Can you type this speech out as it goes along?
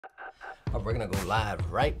We're gonna go live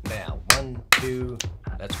right now. 1, 2,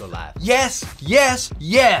 let's go live. Yes, yes,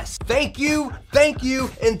 yes. Thank you,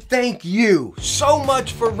 and thank you so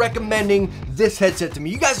much for recommending this headset to me.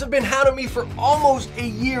 You guys have been hounding me for almost a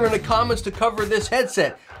year in the comments to cover this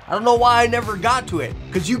headset. I don't know why I never got to it,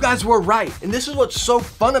 because you guys were right. And this is what's so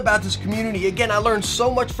fun about this community. Again, I learned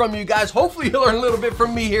so much from you guys. Hopefully you learn a little bit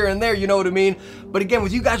from me here and there, you know what I mean? But again,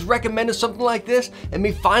 with you guys recommending something like this and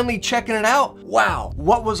me finally checking it out, wow,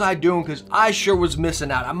 what was I doing? Because I sure was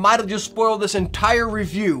missing out. I might have just spoiled this entire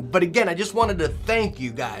review. But again, I just wanted to thank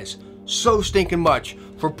you guys so stinking much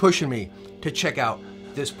for pushing me to check out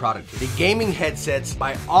this product. The gaming headsets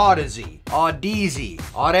by Audeze,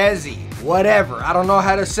 whatever. I don't know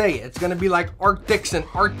how to say it. It's gonna be like Arctics and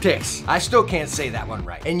Arctics. I still can't say that one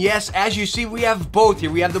right. And yes, as you see, we have both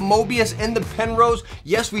here. We have the Mobius and the Penrose.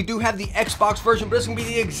 Yes, we do have the Xbox version, but it's gonna be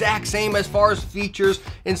the exact same as far as features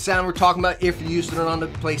and sound we're talking about if you're using it on the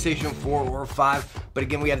PlayStation 4 or 5. But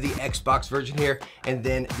again, we have the Xbox version here and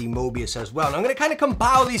then the Mobius as well. And I'm gonna kind of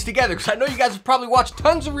compile these together because I know you guys have probably watched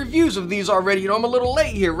tons of reviews of these already. You know, I'm a little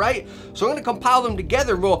late here, right? So I'm gonna compile them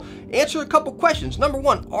together. We'll answer a couple questions. Number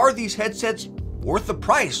one, are these headsets worth the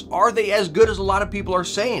price? Are they as good as a lot of people are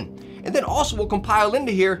saying? And then also we'll compile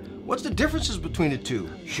into here, what's the differences between the two?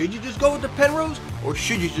 Should you just go with the Penrose or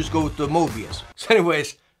should you just go with the Mobius? So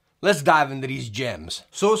anyways, let's dive into these gems.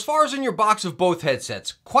 So as far as in your box of both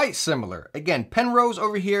headsets, quite similar. Again, Penrose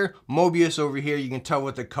over here, Mobius over here. You can tell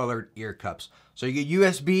with the colored ear cups. So you get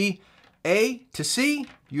USB-A to C,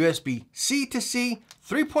 USB-C to C,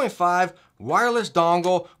 3.5, wireless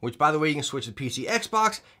dongle, which by the way, you can switch to PC,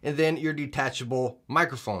 Xbox, and then your detachable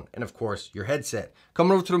microphone, and of course, your headset.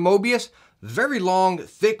 Coming over to the Mobius, very long,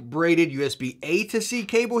 thick braided USB-A to C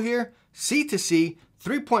cable here, C to C,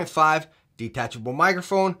 3.5, detachable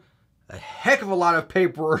microphone, a heck of a lot of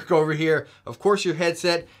paperwork over here, of course your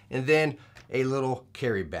headset, and then a little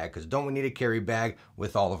carry bag, because don't we need a carry bag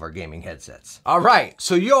with all of our gaming headsets? All right,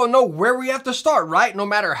 so you all know where we have to start, right? No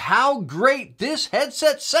matter how great this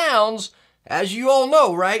headset sounds, as you all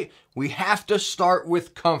know, right? We have to start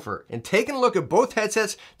with comfort. And taking a look at both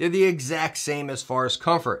headsets, they're the exact same as far as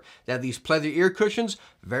comfort. They have these pleather ear cushions,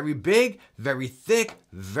 very big, very thick,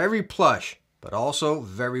 very plush, but also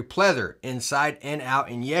very pleather inside and out.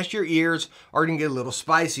 And yes, your ears are gonna get a little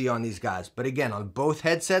spicy on these guys. But again, on both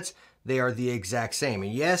headsets, they are the exact same.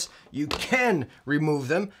 And yes, you can remove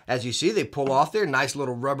them. As you see, they pull off there. Nice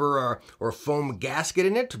little rubber or foam gasket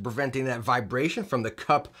in it to preventing that vibration from the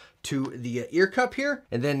cup to the ear cup here.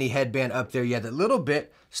 And then the headband up there, you have that little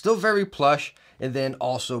bit, still very plush, and then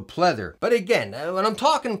also pleather. But again, when I'm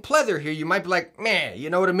talking pleather here, you might be like, man, you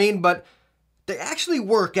know what I mean? But they actually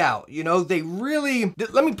work out, you know, they really,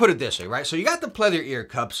 let me put it this way, right? So you got the pleather ear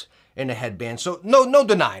cups and the headband, so no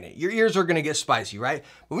denying it. Your ears are gonna get spicy, right?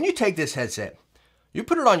 But when you take this headset, you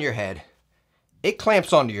put it on your head, it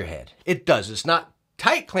clamps onto your head. It does, it's not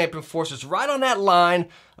tight clamping force, it's right on that line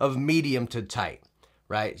of medium to tight,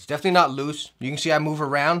 right? It's definitely not loose. You can see I move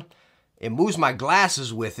around, it moves my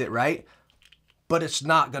glasses with it, right? But it's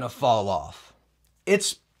not gonna fall off.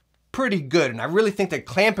 It's pretty good, and I really think that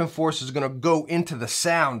clamping force is gonna go into the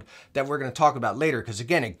sound that we're gonna talk about later, because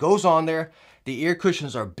again, it goes on there, the ear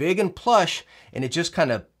cushions are big and plush, and it just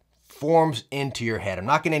kind of forms into your head. I'm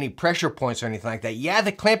not getting any pressure points or anything like that. Yeah,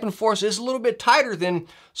 the clamping force is a little bit tighter than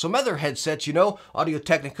some other headsets, you know,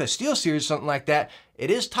 Audio-Technica SteelSeries, something like that.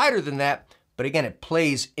 It is tighter than that, but again, it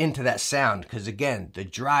plays into that sound, because again, the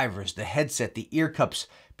drivers, the headset, the ear cups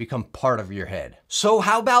become part of your head. So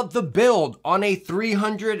how about the build on a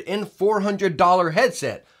 $300 and $400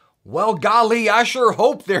 headset? Well, golly, I sure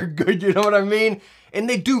hope they're good, you know what I mean? And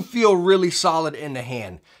they do feel really solid in the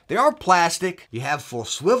hand. They are plastic, you have full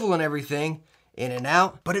swivel and everything, in and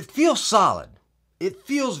out, but it feels solid. It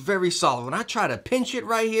feels very solid. When I try to pinch it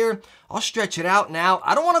right here, I'll stretch it out now.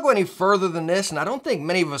 I don't wanna go any further than this, and I don't think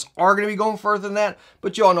many of us are gonna be going further than that,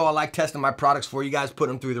 but you all know I like testing my products for you guys,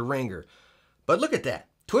 putting them through the ringer. But look at that.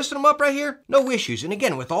 Twisting them up right here, no issues. And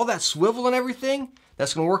again, with all that swivel and everything,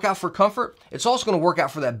 that's gonna work out for comfort. It's also gonna work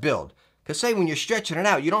out for that build. Because say when you're stretching it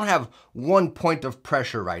out, you don't have one point of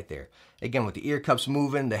pressure right there. Again, with the ear cups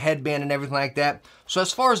moving, the headband and everything like that. So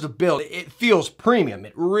as far as the build, it feels premium.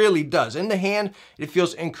 It really does. In the hand, it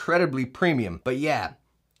feels incredibly premium. But yeah,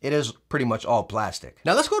 it is pretty much all plastic.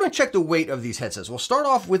 Now let's go ahead and check the weight of these headsets. We'll start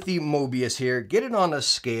off with the Mobius here, get it on a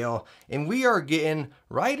scale, and we are getting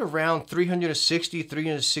right around 360,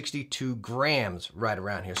 362 grams right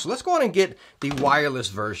around here. So let's go ahead and get the wireless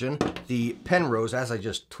version, the Penrose, as I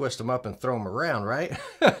just twist them up and throw them around, right?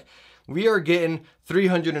 we are getting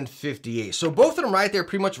 358. So both of them right there,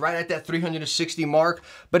 pretty much right at that 360 mark.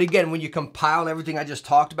 But again, when you compile everything I just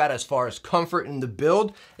talked about as far as comfort in the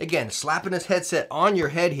build, again, slapping this headset on your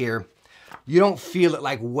head here, you don't feel it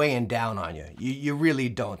like weighing down on you. You really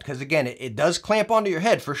don't. Because again, it does clamp onto your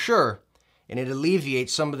head for sure, and it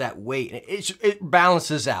alleviates some of that weight. It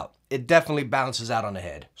balances out. It definitely balances out on the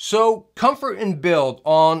head. So comfort and build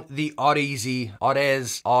on the Audeze,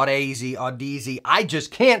 I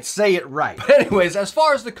just can't say it right. But anyways, as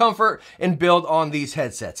far as the comfort and build on these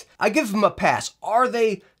headsets, I give them a pass. Are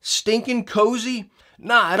they stinking cozy?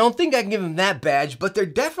 Nah, I don't think I can give them that badge, but they're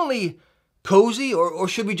definitely cozy, or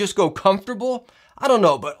should we just go comfortable? I don't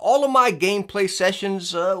know, but all of my gameplay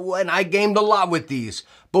sessions, when I gamed a lot with these,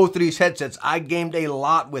 both of these headsets, I gamed a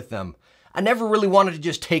lot with them. I never really wanted to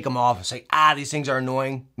just take them off and say, these things are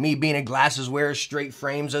annoying. Me being a glasses wearer, straight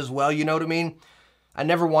frames as well, you know what I mean? I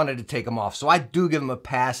never wanted to take them off, so I do give them a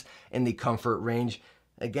pass in the comfort range.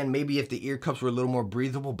 Again, maybe if the ear cups were a little more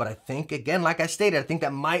breathable, but I think, again, like I stated, I think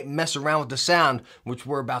that might mess around with the sound, which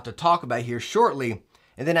we're about to talk about here shortly.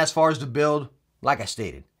 And then as far as the build, like I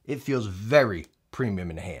stated, it feels very premium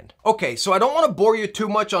in the hand. Okay, so I don't want to bore you too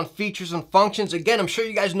much on features and functions. Again, I'm sure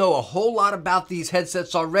you guys know a whole lot about these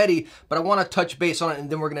headsets already, but I want to touch base on it, and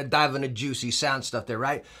then we're going to dive into juicy sound stuff there,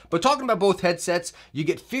 right? But talking about both headsets, you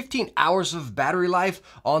get 15 hours of battery life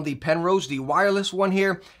on the Penrose, the wireless one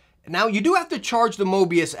here. Now, you do have to charge the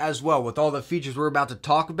Mobius as well with all the features we're about to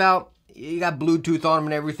talk about. You got Bluetooth on them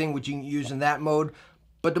and everything, which you can use in that mode.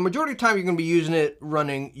 But the majority of the time, you're going to be using it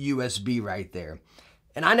running USB right there.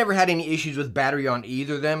 And I never had any issues with battery on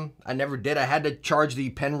either of them. I never did. I had to charge the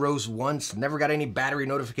Penrose once. Never got any battery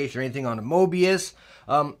notification or anything on the Mobius.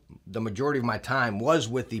 The majority of my time was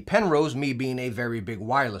with the Penrose, me being a very big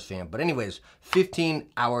wireless fan. But anyways, 15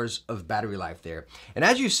 hours of battery life there. And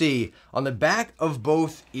as you see, on the back of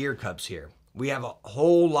both ear cups here, we have a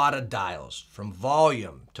whole lot of dials, from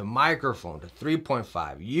volume to microphone to 3.5,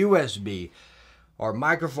 USB, our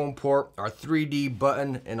microphone port, our 3D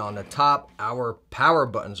button, and on the top, our power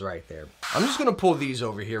buttons right there. I'm just gonna pull these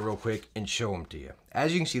over here real quick and show them to you.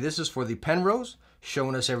 As you can see, this is for the Penrose,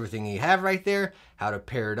 showing us everything you have right there, how to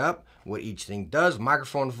pair it up, what each thing does,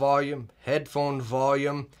 microphone volume, headphone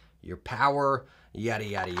volume, your power, yada,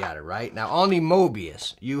 yada, yada, right? Now on the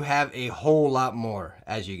Mobius, you have a whole lot more,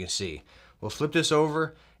 as you can see. We'll flip this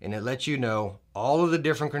over, and it lets you know all of the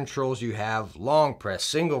different controls you have: long press,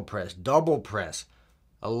 single press, double press.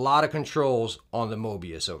 A lot of controls on the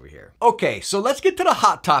Mobius over here. Okay, so let's get to the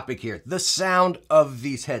hot topic here, the sound of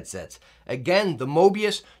these headsets. Again, the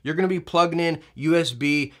Mobius, you're gonna be plugging in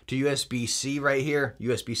USB to USB-C right here,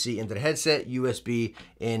 USB-C into the headset, USB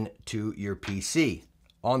into your PC.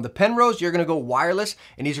 On the Penrose, you're gonna go wireless,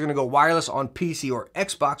 and these are gonna go wireless on PC or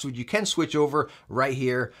Xbox, which you can switch over right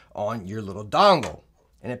here on your little dongle.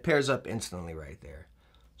 And it pairs up instantly right there.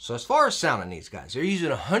 So as far as sound on these guys, they're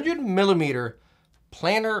using 100mm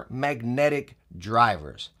planar magnetic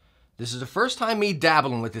drivers. This is the first time me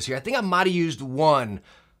dabbling with this here. I think I might have used one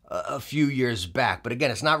a few years back, but again,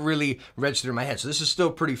 it's not really registered in my head. So this is still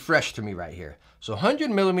pretty fresh to me right here. So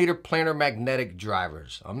 100mm planar magnetic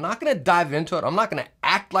drivers. I'm not gonna dive into it. I'm not gonna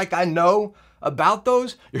act like I know about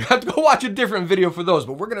those. You're gonna have to go watch a different video for those,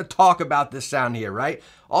 but we're gonna talk about this sound here, right?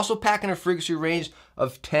 Also packing a frequency range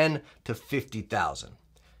of 10 to 50,000.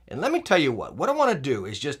 And let me tell you what I wanna do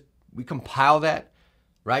is just, we compile that,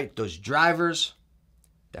 right? Those drivers,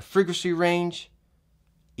 that frequency range,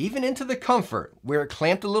 even into the comfort where it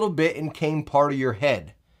clamped a little bit and came part of your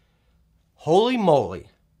head. Holy moly.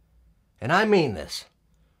 And I mean this.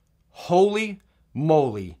 Holy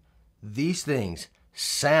moly. These things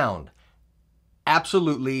sound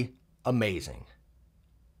absolutely amazing.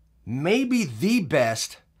 Maybe the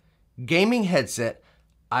best gaming headset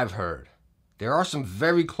I've heard. There are some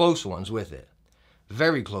very close ones with it.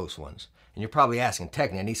 Very close ones. And you're probably asking,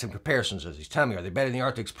 Techne, I need some comparisons of these. Tell me, are they better than the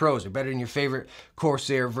Arctis Pros? Are they better than your favorite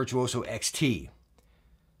Corsair Virtuoso XT?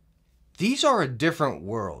 These are a different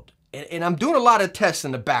world. And I'm doing a lot of tests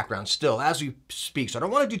in the background still as we speak, so I don't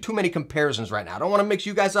want to do too many comparisons right now. I don't want to mix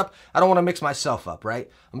you guys up. I don't want to mix myself up, right?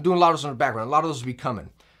 I'm doing a lot of those in the background. A lot of those will be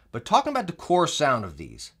coming. But talking about the core sound of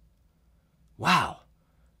these, wow,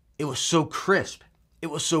 it was so crisp. It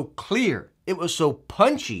was so clear. It was so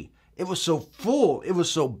punchy. It was so full. It was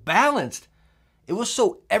so balanced. It was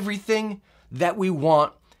so everything that we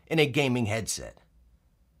want in a gaming headset.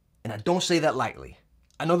 And I don't say that lightly.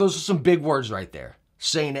 I know those are some big words right there,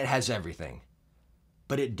 saying it has everything.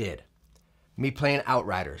 But it did. Me playing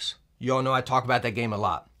Outriders. You all know I talk about that game a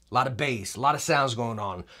lot. A lot of bass, a lot of sounds going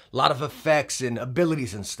on, a lot of effects and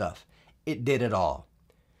abilities and stuff. It did it all.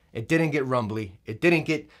 It didn't get rumbly. It didn't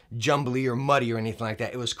get jumbly or muddy or anything like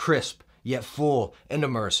that. It was crisp, yet full and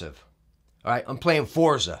immersive. All right, I'm playing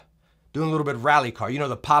Forza, doing a little bit of rally car. You know,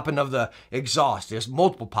 the popping of the exhaust. There's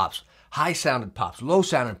multiple pops, high-sounded pops,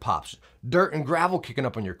 low-sounded pops, dirt and gravel kicking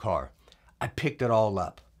up on your car. I picked it all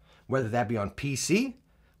up, whether that be on PC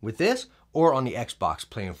with this or on the Xbox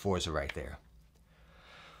playing Forza right there.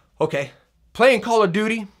 Okay, playing Call of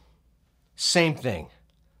Duty, same thing.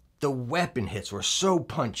 The weapon hits were so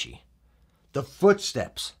punchy. The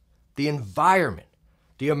footsteps, the environment,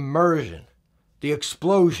 the immersion, the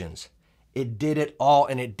explosions, it did it all,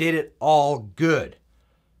 and it did it all good.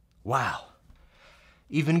 Wow.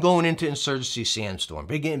 Even going into Insurgency Sandstorm,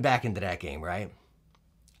 but getting back into that game, right?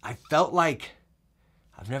 I felt like,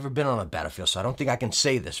 I've never been on a battlefield, so I don't think I can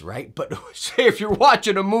say this, right? But say if you're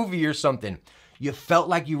watching a movie or something, you felt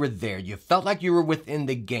like you were there. You felt like you were within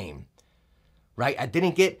the game, right? I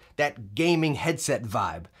didn't get that gaming headset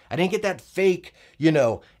vibe. I didn't get that fake, you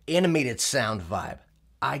know, animated sound vibe.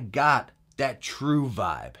 I got that true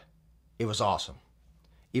vibe. It was awesome.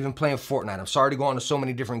 Even playing Fortnite. I'm sorry to go on to so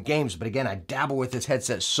many different games, but again, I dabble with this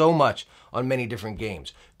headset so much on many different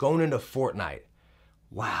games. Going into Fortnite,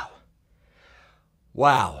 wow.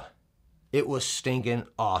 Wow. It was stinking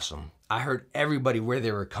awesome. I heard everybody where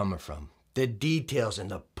they were coming from. The details and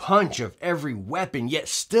the punch of every weapon, yet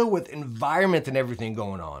still with environment and everything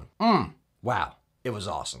going on. Wow. It was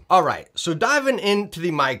awesome. All right, so diving into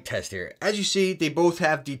the mic test here. As you see, they both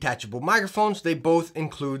have detachable microphones. They both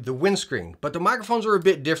include the windscreen, but the microphones are a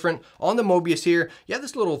bit different. On the Mobius here, you have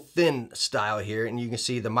this little thin style here, and you can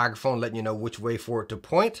see the microphone letting you know which way for it to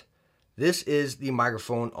point. This is the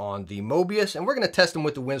microphone on the Mobius, and we're gonna test them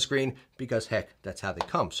with the windscreen because heck, that's how they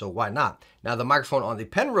come, so why not? Now the microphone on the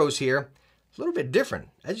Penrose here, it's a little bit different.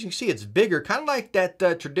 As you can see, it's bigger, kind of like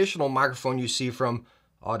that traditional microphone you see from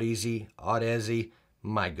Audeze,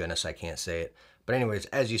 my goodness, I can't say it. But anyways,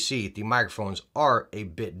 as you see, the microphones are a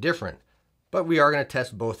bit different, but we are gonna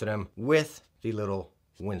test both of them with the little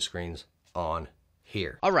windscreens on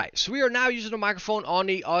here. All right, so we are now using a microphone on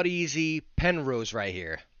the Audeze Penrose right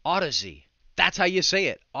here. Audeze, that's how you say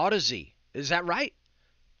it, Audeze, is that right?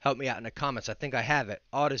 Help me out in the comments, I think I have it,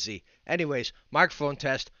 Audeze. Anyways, microphone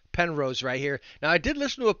test, Penrose right here. Now I did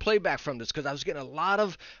listen to a playback from this because I was getting a lot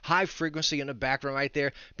of high frequency in the background right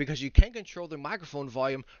there, because you can control the microphone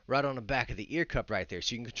volume right on the back of the ear cup right there.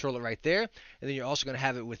 So you can control it right there, and then you're also going to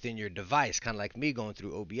have it within your device, kind of like me going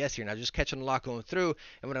through OBS here. Now just catching a lot going through,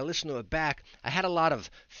 and when I listened to it back, I had a lot of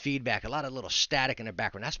feedback, a lot of little static in the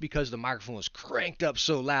background. That's because the microphone was cranked up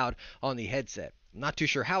so loud on the headset. I'm not too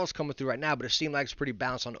sure how it's coming through right now, but it seemed like it's pretty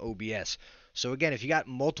balanced on OBS. So again, if you got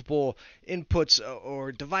multiple inputs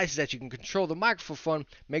or devices that you can control the microphone,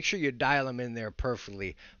 make sure you dial them in there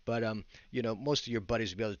perfectly. But you know, most of your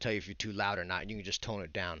buddies will be able to tell you if you're too loud or not, and you can just tone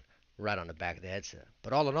it down right on the back of the headset.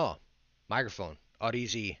 But all in all, microphone,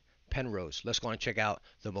 Audeze Penrose. Let's go and check out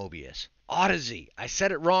the Mobius. Audeze. I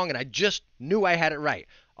said it wrong, and I just knew I had it right.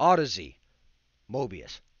 Audeze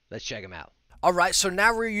Mobius. Let's check them out. All right, so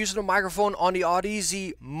now we're using a microphone on the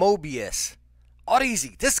Audeze Mobius.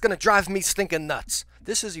 Audeze, this is going to drive me stinking nuts.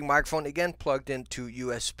 This is the microphone, again, plugged into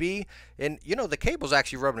USB. And, you know, the cable's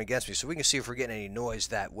actually rubbing against me, so we can see if we're getting any noise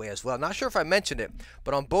that way as well. Not sure if I mentioned it,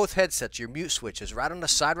 but on both headsets, your mute switch is right on the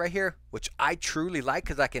side right here, which I truly like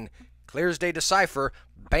because I can clear as day decipher,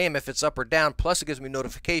 bam, if it's up or down. Plus, it gives me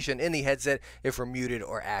notification in the headset if we're muted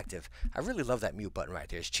or active. I really love that mute button right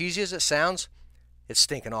there. As cheesy as it sounds, it's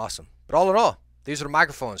stinking awesome. But all in all, these are the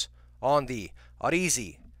microphones on the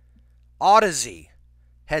Audeze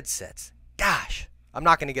headsets. Gosh, I'm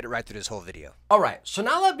not going to get it right through this whole video. All right, so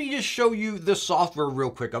now let me just show you the software real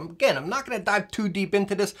quick. Again, I'm not going to dive too deep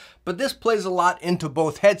into this, but this plays a lot into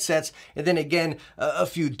both headsets, and then again, a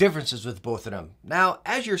few differences with both of them. Now,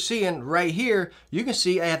 as you're seeing right here, you can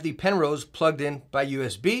see I have the Penrose plugged in by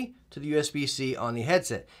USB to the USB-C on the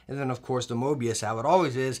headset. And then, of course, the Mobius, how it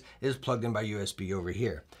always is plugged in by USB over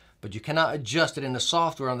here. But you cannot adjust it in the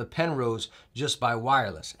software on the Penrose just by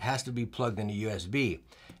wireless. It has to be plugged into USB.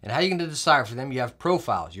 And how you can decide for them, you have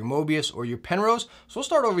profiles, your Mobius or your Penrose. So we'll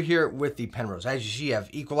start over here with the Penrose. As you see, you have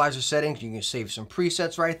equalizer settings. You can save some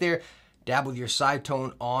presets right there. Dabble your side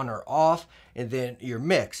tone on or off, and then your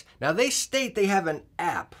mix. Now they state they have an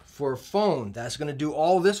app for a phone that's going to do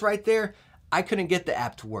all this right there. I couldn't get the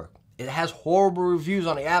app to work. It has horrible reviews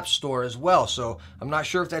on the App Store as well, so I'm not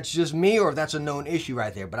sure if that's just me or if that's a known issue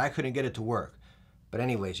right there, but I couldn't get it to work. But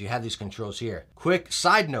anyways, you have these controls here. Quick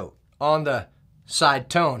side note on the side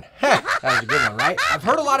tone. That was a good one, right? I've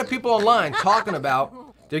heard a lot of people online talking about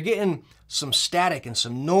they're getting some static and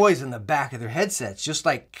some noise in the back of their headsets, just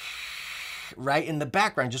like right in the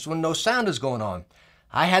background, just when no sound is going on.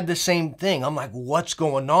 I had the same thing. I'm like, what's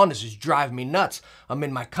going on? This is driving me nuts. I'm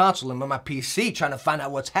in my console, I'm on my PC trying to find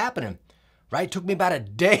out what's happening, right? It took me about a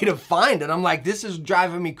day to find it. I'm like, this is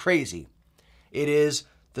driving me crazy. It is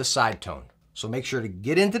the side tone. So make sure to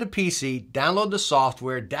get into the PC, download the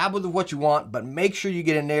software, dabble with what you want, but make sure you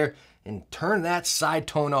get in there and turn that side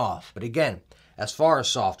tone off. But again, as far as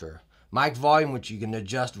software, mic volume, which you can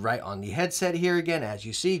adjust right on the headset here again, as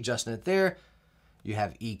you see, adjusting it there. You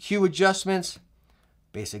have EQ adjustments,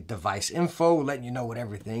 basic device info, letting you know what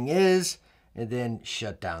everything is, and then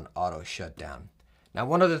shutdown, auto shutdown. Now,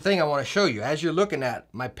 one other thing I want to show you, as you're looking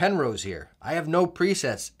at my Penrose here, I have no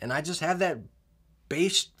presets, and I just have that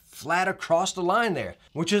bass flat across the line there,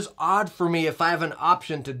 which is odd for me if I have an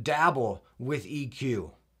option to dabble with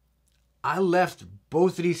EQ. I left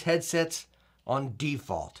both of these headsets on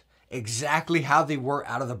default, exactly how they were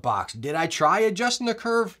out of the box. Did I try adjusting the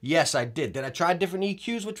curve? Yes, I did. Did I try different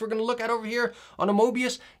EQs, which we're going to look at over here on a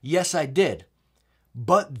Mobius? Yes, I did.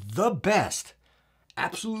 But the best,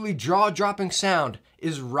 absolutely jaw-dropping sound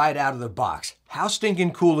is right out of the box. How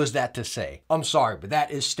stinking cool is that to say? I'm sorry, but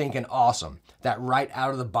that is stinking awesome. That right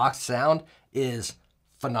out of the box sound is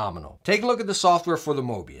phenomenal. Take a look at the software for the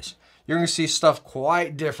Mobius. You're going to see stuff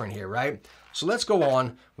quite different here, right? So let's go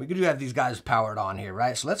on. We do have these guys powered on here,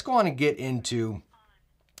 right? So let's go on and get into,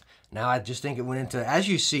 now I just think it went into, as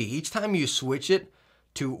you see, each time you switch it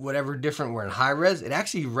to whatever different, we're in high res, it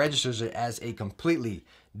actually registers it as a completely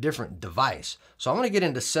different device. So I'm going to get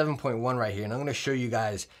into 7.1 right here, and I'm going to show you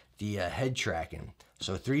guys the head tracking.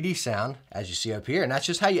 So 3D sound, as you see up here, and that's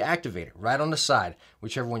just how you activate it, right on the side,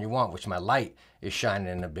 whichever one you want, which my light is shining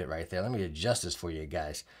in a bit right there. Let me adjust this for you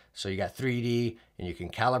guys. So you got 3D, and you can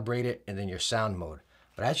calibrate it, and then your sound mode.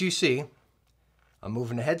 But as you see, I'm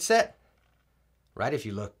moving the headset, right? If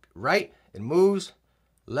you look right, it moves,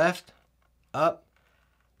 left, up,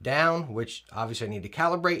 down, which obviously I need to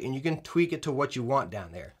calibrate, and you can tweak it to what you want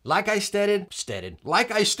down there. Like I stated,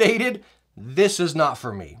 this is not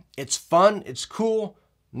for me. It's fun, it's cool,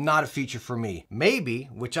 not a feature for me. Maybe,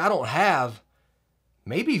 which I don't have,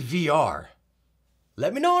 maybe VR.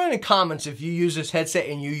 Let me know in the comments if you use this headset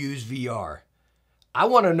and you use VR. I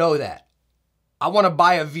want to know that. I want to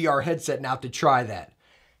buy a VR headset now to try that.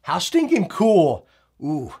 How stinking cool.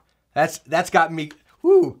 Ooh, that's got me,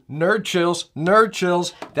 ooh, nerd chills, nerd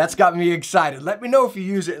chills. That's got me excited. Let me know if you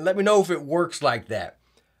use it and let me know if it works like that.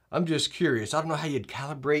 I'm just curious. I don't know how you'd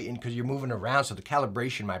calibrate because you're moving around, so the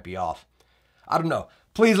calibration might be off. I don't know.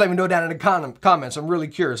 Please let me know down in the comments. I'm really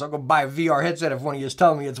curious. I'll go buy a VR headset if one of you is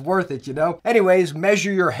telling me it's worth it, you know? Anyways,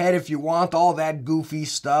 measure your head if you want, all that goofy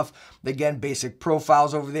stuff. Again, basic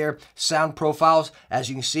profiles over there. Sound profiles. As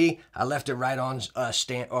you can see, I left it right on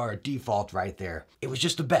default right there. It was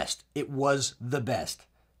just the best. It was the best.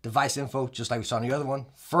 Device info, just like we saw in the other one.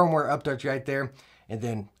 Firmware updates right there. And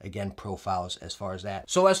then, again, profiles as far as that.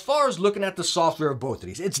 So as far as looking at the software of both of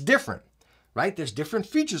these, it's different, right? There's different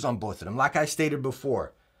features on both of them, like I stated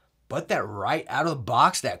before. But that right out of the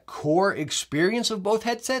box, that core experience of both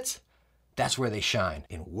headsets, that's where they shine.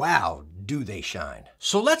 And wow, do they shine.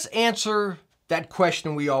 So let's answer that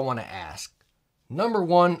question we all want to ask. Number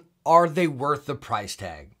one, are they worth the price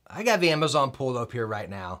tag? I got Amazon pulled up here right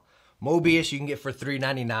now. Mobius you can get for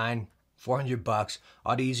 $399, $400.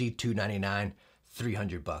 Audeze $299.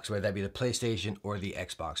 $300, whether that be the PlayStation or the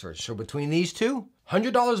Xbox version. So between these two,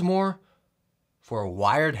 $100 more for a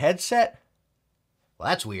wired headset? Well,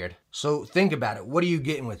 that's weird. So think about it. What are you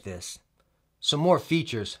getting with this? Some more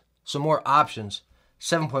features, some more options.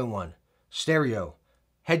 7.1, stereo,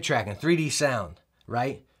 head tracking, 3D sound,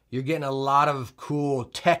 right? You're getting a lot of cool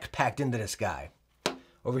tech packed into this guy.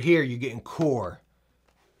 Over here, you're getting core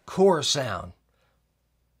sound,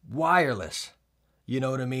 wireless, you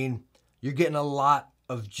know what I mean? You're getting a lot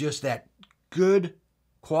of just that good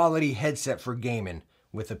quality headset for gaming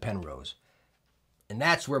with the Penrose. And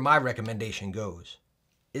that's where my recommendation goes.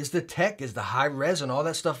 Is the tech, is the high res and all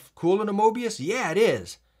that stuff cool in the Mobius? Yeah, it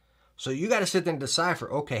is. So you got to sit there and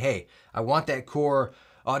decipher, okay, hey, I want that core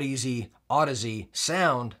Audeze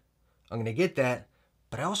sound. I'm going to get that.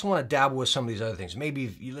 But I also want to dabble with some of these other things. Maybe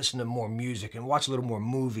if you listen to more music and watch a little more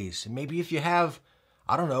movies. And maybe if you have,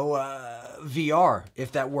 I don't know, VR,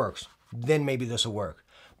 if that works. Then maybe this will work.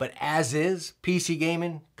 But as is, PC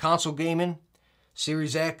gaming, console gaming,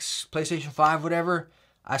 Series X, PlayStation 5, whatever,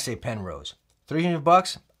 I say Penrose.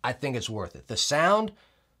 $300, I think it's worth it. The sound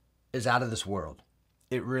is out of this world.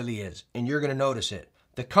 It really is. And you're going to notice it.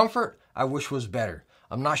 The comfort, I wish was better.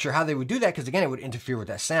 I'm not sure how they would do that because, again, it would interfere with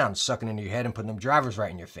that sound, sucking into your head and putting them drivers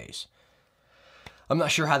right in your face. I'm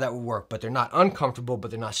not sure how that would work, but they're not uncomfortable,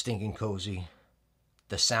 but they're not stinking cozy.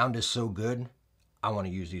 The sound is so good. I want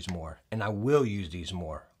to use these more, and I will use these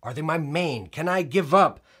more. Are they my main? Can I give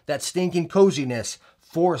up that stinking coziness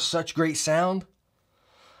for such great sound?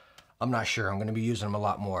 I'm not sure. I'm going to be using them a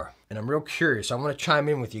lot more, and I'm real curious. I want to chime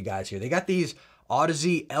in with you guys here. They got these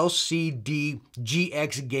Audeze LCD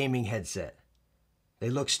GX gaming headset. They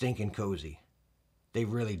look stinking cozy. They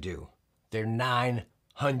really do. They're $900.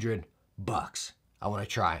 I want to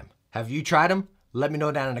try them. Have you tried them? Let me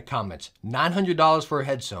know down in the comments. $900 for a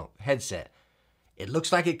headset. It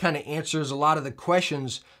looks like it kind of answers a lot of the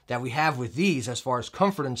questions that we have with these as far as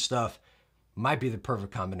comfort and stuff. Might be the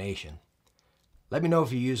perfect combination. Let me know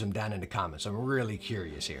if you use them down in the comments. I'm really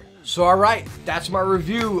curious here. So all right, that's my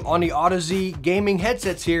review on the Audeze gaming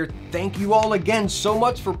headsets here. Thank you all again so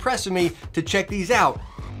much for pressing me to check these out.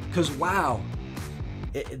 Because wow,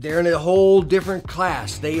 they're in a whole different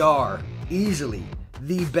class. They are easily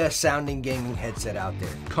the best sounding gaming headset out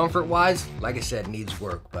there. Comfort wise, like I said, needs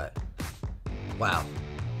work, but wow,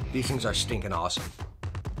 these things are stinking awesome.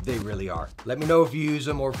 They really are. Let me know if you use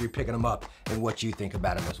them or if you're picking them up and what you think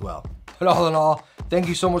about them as well. But all in all, thank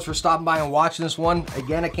you so much for stopping by and watching this one.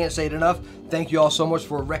 Again, I can't say it enough. Thank you all so much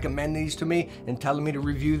for recommending these to me and telling me to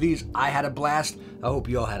review these. I had a blast. I hope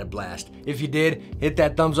you all had a blast. If you did, hit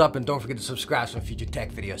that thumbs up and don't forget to subscribe for future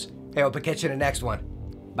tech videos. Hey, I hope I catch you in the next one.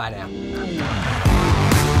 Bye now.